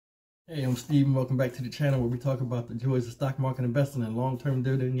Hey, I'm Steve and welcome back to the channel where we talk about the joys of stock market investing and long-term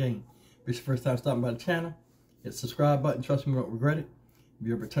dividend gain. If it's your first time stopping by the channel, hit the subscribe button. Trust me, you won't regret it. If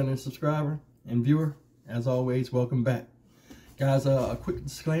you're a returning subscriber and viewer, as always, welcome back. Guys, a quick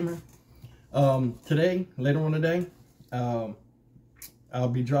disclaimer. Today, later on today, I'll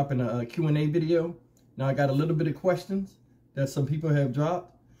be dropping a Q&A video. Now, I got a little bit of questions that some people have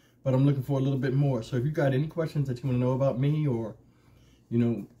dropped, but I'm looking for a little bit more. So if you got any questions that you want to know about me or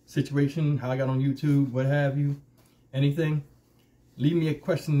situation, how I got on YouTube, what have you, anything, leave me a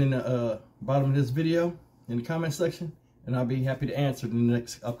question in the bottom of this video in the comment section, and I'll be happy to answer it in the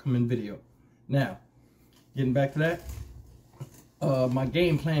next upcoming video. Now, getting back to that, my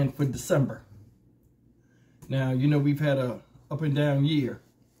game plan for December. Now, we've had a up and down year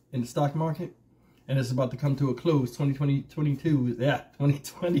in the stock market, and it's about to come to a close. 2022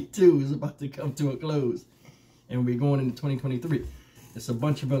 is about to come to a close, and we're going into 2023. It's a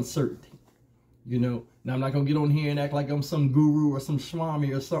bunch of uncertainty, Now, I'm not going to get on here and act like I'm some guru or some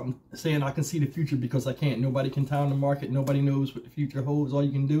swami or something saying I can see the future, because I can't. Nobody can time the market. Nobody knows what the future holds. All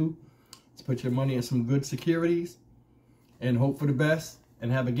you can do is put your money in some good securities and hope for the best and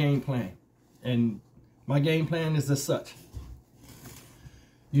have a game plan. And my game plan is as such.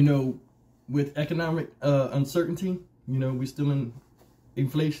 With economic uncertainty, we're still in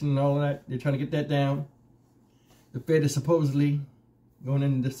inflation and all of that. They're trying to get that down. The Fed is supposedly going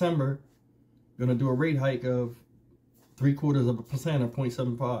into December, going to do a rate hike of 0.75% or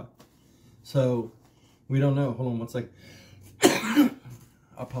 0.75. So we don't know. Hold on one second. I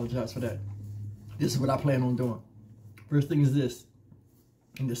apologize for that. This is what I plan on doing. First thing is this.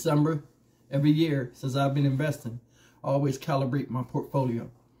 In December, every year since I've been investing, I always calibrate my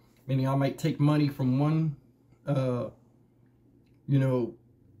portfolio. Meaning I might take money from one,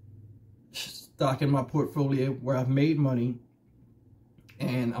 stock in my portfolio where I've made money,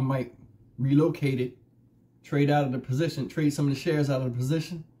 and I might relocate it, trade out of the position, trade some of the shares out of the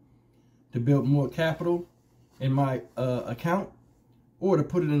position to build more capital in my account, or to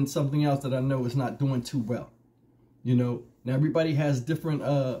put it in something else that I know is not doing too well. Now everybody has different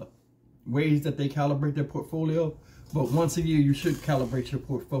ways that they calibrate their portfolio, but once a year you should calibrate your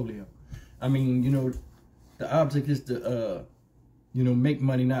portfolio. I mean, the object is to, make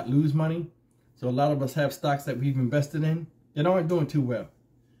money, not lose money. So a lot of us have stocks that we've invested in that aren't doing too well,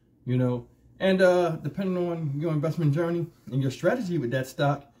 And depending on your investment journey and your strategy with that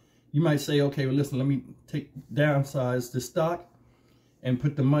stock, you might say, okay, well, listen, let me downsize the stock and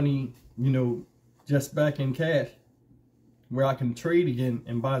put the money, just back in cash where I can trade again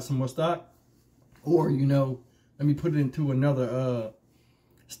and buy some more stock. Or, let me put it into another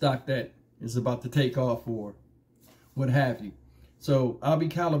stock that is about to take off or what have you. So I'll be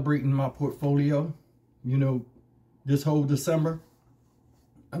calibrating my portfolio, this whole December.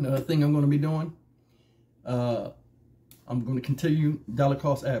 Another thing I'm going to be doing, I'm going to continue dollar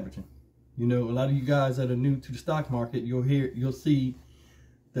cost averaging. A lot of you guys that are new to the stock market, you'll see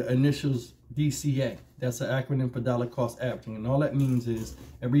the initials DCA. That's an acronym for dollar cost averaging. And all that means is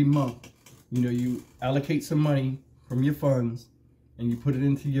every month, you allocate some money from your funds and you put it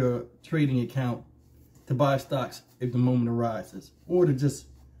into your trading account to buy stocks if the moment arises, or to just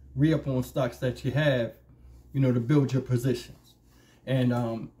re-up on stocks that you have, to build your positions.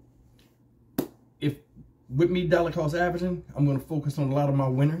 And if with me dollar cost averaging, I'm going to focus on a lot of my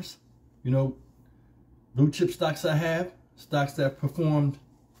winners, blue chip stocks I have, stocks that performed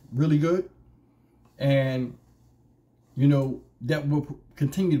really good, and that will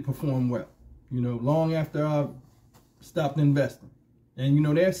continue to perform well, long after I've stopped investing. And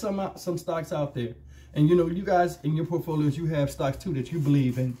there's some stocks out there. And you guys in your portfolios, you have stocks too that you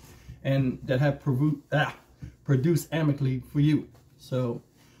believe in and that have produced amicably for you. So,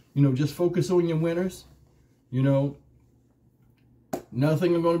 just focus on your winners. Another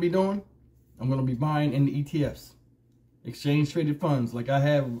thing I'm going to be doing, I'm going to be buying in the ETFs, exchange traded funds. Like I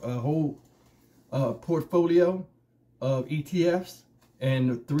have a whole portfolio of ETFs, and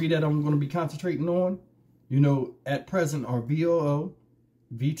the three that I'm going to be concentrating on, at present are VOO,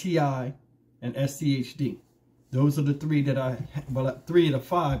 VTI, and SCHD. Those are the three that three of the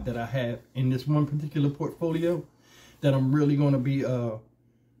five that I have in this one particular portfolio that I'm really going to be,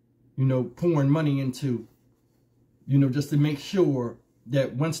 pouring money into, just to make sure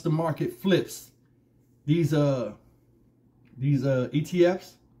that once the market flips, these ETFs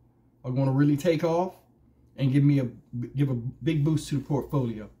are going to really take off and give a big boost to the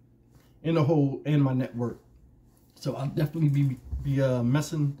portfolio in the whole and my net worth. So I'll definitely be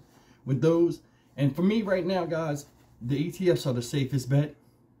messing with those. And for me right now, guys, the ETFs are the safest bet.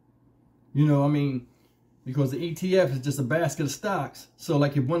 because the ETF is just a basket of stocks. So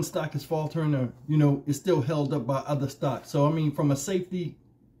like if one stock is faltering, or, you know, it's still held up by other stocks. So, I mean, from a safety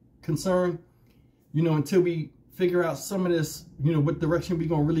concern, you know, until we figure out some of this, you know, what direction we're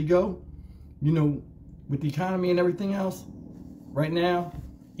going to really go, you know, with the economy and everything else, right now,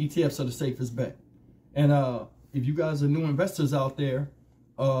 ETFs are the safest bet. And if you guys are new investors out there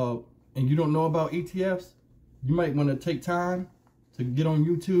and you don't know about ETFs, you might want to take time to get on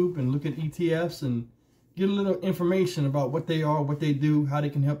YouTube and look at ETFs and get a little information about what they are, what they do, how they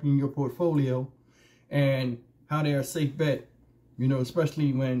can help you in your portfolio, and how they're a safe bet, you know,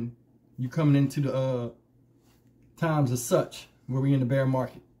 especially when you're coming into the times as such, where we're in the bear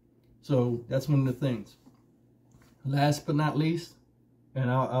market. So that's one of the things. Last but not least, and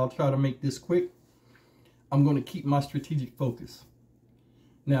I'll try to make this quick, I'm going to keep my strategic focus.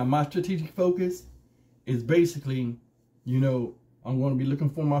 Now, my strategic focus is basically, you know, I'm going to be looking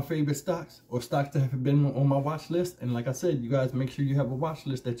for my favorite stocks, or stocks that have been on my watch list. And like I said, you guys make sure you have a watch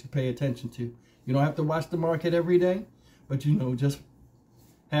list that you pay attention to. You don't have to watch the market every day, but, you know, just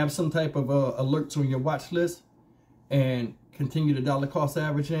have some type of alerts on your watch list, and continue to dollar cost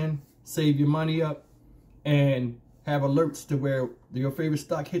average in, save your money up, and have alerts to where your favorite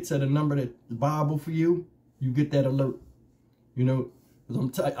stock hits at a number that's viable for you. You get that alert, you know.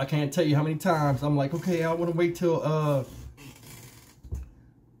 I can't tell you how many times I'm like, okay, I want to wait till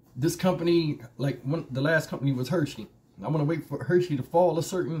this company, like the last company was Hershey. I want to wait for Hershey to fall a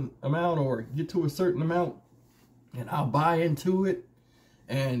certain amount or get to a certain amount, and I'll buy into it.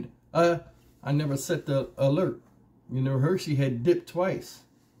 And I never set the alert. You know, Hershey had dipped twice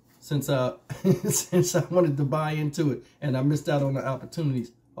since since I wanted to buy into it, and I missed out on the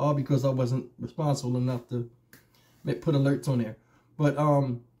opportunities, all because I wasn't responsible enough to put alerts on there. But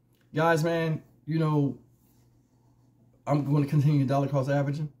guys, man, you know, I'm going to continue dollar cost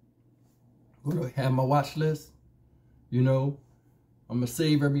averaging. I'm going to have my watch list. You know, I'm going to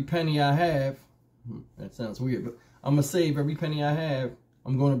save every penny I have. That sounds weird, but I'm going to save every penny I have.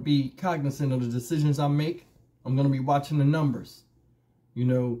 I'm going to be cognizant of the decisions I make. I'm going to be watching the numbers. You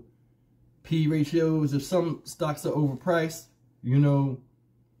know, P ratios, if some stocks are overpriced, you know,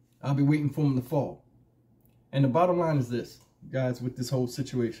 I'll be waiting for them to fall. And the bottom line is this, guys, with this whole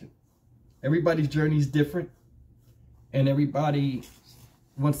situation. Everybody's journey is different, and everybody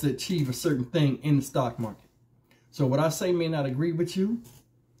wants to achieve a certain thing in the stock market. So what I say may not agree with you,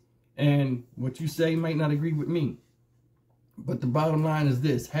 and what you say might not agree with me. But the bottom line is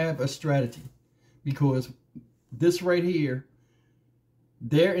this: have a strategy. Because this right here,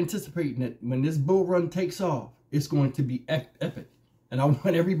 they're anticipating that when this bull run takes off, it's going to be epic. And I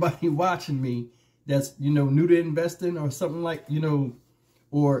want everybody watching me that's, you know, new to investing or something like, you know,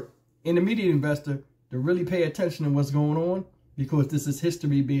 or intermediate investor, to really pay attention to what's going on, because this is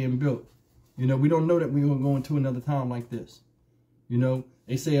history being built. You know, we don't know that we're going to go into another time like this. You know,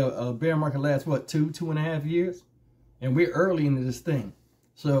 they say a bear market lasts, what, 2.5 years? And we're early into this thing.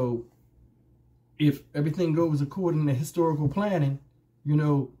 So if everything goes according to historical planning, you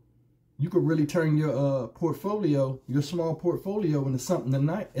know, you could really turn your portfolio, your small portfolio, into something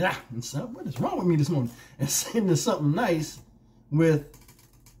nice. What is wrong with me this morning? Into something nice with,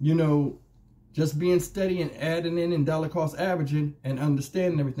 you know, just being steady and adding in and dollar cost averaging and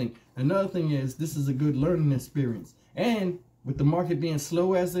understanding everything. Another thing is, this is a good learning experience. And with the market being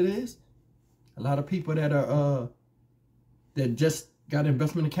slow as it is, a lot of people that are that just got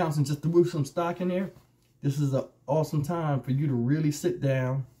investment accounts and just threw some stock in there, this is an awesome time for you to really sit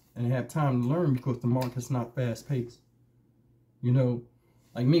down and have time to learn, because the market's not fast paced. You know,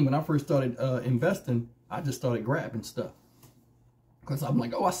 like me, when I first started investing, I just started grabbing stuff. Because I'm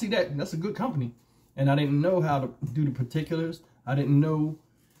like, oh, I see that. That's a good company. And I didn't know how to do the particulars. I didn't know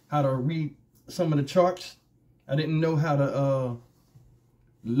how to read some of the charts. I didn't know how to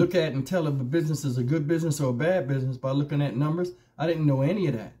look at and tell if a business is a good business or a bad business by looking at numbers. I didn't know any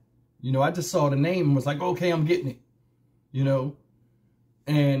of that. You know, I just saw the name and was like, okay, I'm getting it. You know,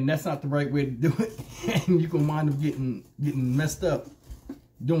 and that's not the right way to do it. And you can wind up getting messed up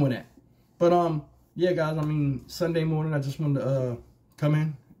doing that. But yeah, guys, I mean, Sunday morning, I just wanted to come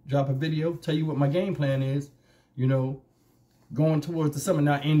in, drop a video, tell you what my game plan is, you know, going towards the summer.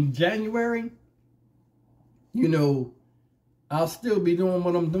 Now, in January, you know, I'll still be doing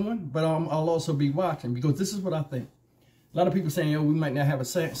what I'm doing, but I'll also be watching, because this is what I think. A lot of people saying, oh, we might not have a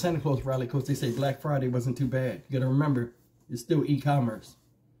Santa Claus rally because they say Black Friday wasn't too bad. You got to remember, it's still e-commerce.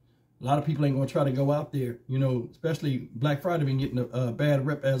 A lot of people ain't going to try to go out there, you know, especially Black Friday been getting a bad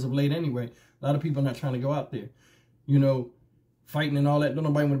rep as of late anyway. A lot of people are not trying to go out there, you know, fighting and all that. Don't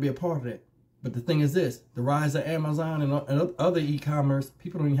nobody want to be a part of that. But the thing is this, the rise of Amazon and other e-commerce,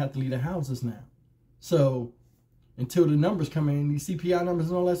 people don't even have to leave their houses now. So until the numbers come in, these CPI numbers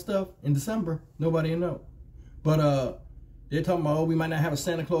and all that stuff in December, nobody will know. But they're talking about, oh, we might not have a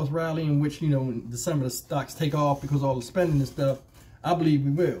Santa Claus rally in which, you know, in December the stocks take off because of all the spending and stuff. I believe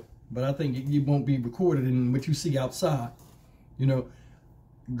we will, but I think it won't be recorded in what you see outside. You know,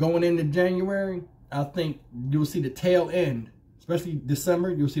 going into January, I think you'll see the tail end, especially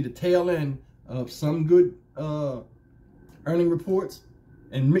December. You'll see the tail end of some good earning reports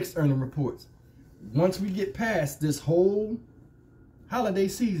and mixed earning reports. Once we get past this whole holiday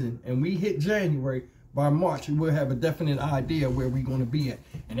season and we hit January, by March, we'll have a definite idea where we're going to be at.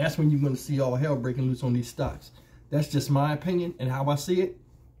 And that's when you're going to see all hell breaking loose on these stocks. That's just my opinion and how I see it.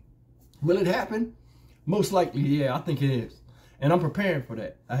 Will it happen? Most likely, yeah, I think it is. And I'm preparing for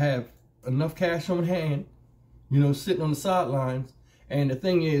that. I have enough cash on hand, you know, sitting on the sidelines. And the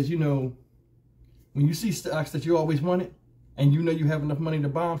thing is, you know, when you see stocks that you always wanted and you know you have enough money to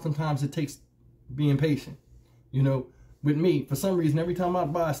buy them, sometimes it takes being patient. You know, with me, for some reason, every time I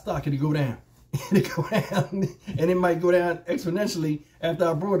buy a stock, it'll go down. It'll go down, and it might go down exponentially after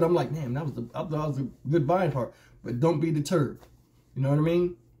I brought it. I'm like, damn, I thought that was a good buying part. But don't be deterred. You know what I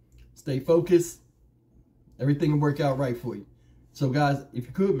mean? Stay focused. Everything will work out right for you. So, guys, if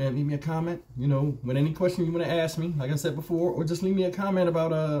you could, man, leave me a comment. You know, with any question you want to ask me, like I said before, or just leave me a comment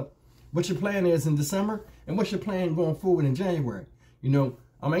about what your plan is in December and what's your plan going forward in January. You know,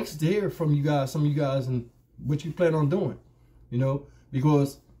 I'm anxious to hear from you guys, some of you guys, and what you plan on doing. You know,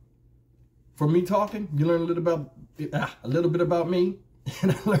 because from me talking, you learn a little bit about me,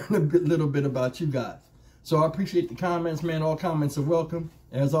 and I learned a little bit about you guys. So I appreciate the comments, man. All comments are welcome.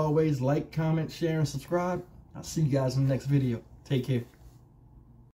 As always, like, comment, share, and subscribe. I'll see you guys in the next video. Take care.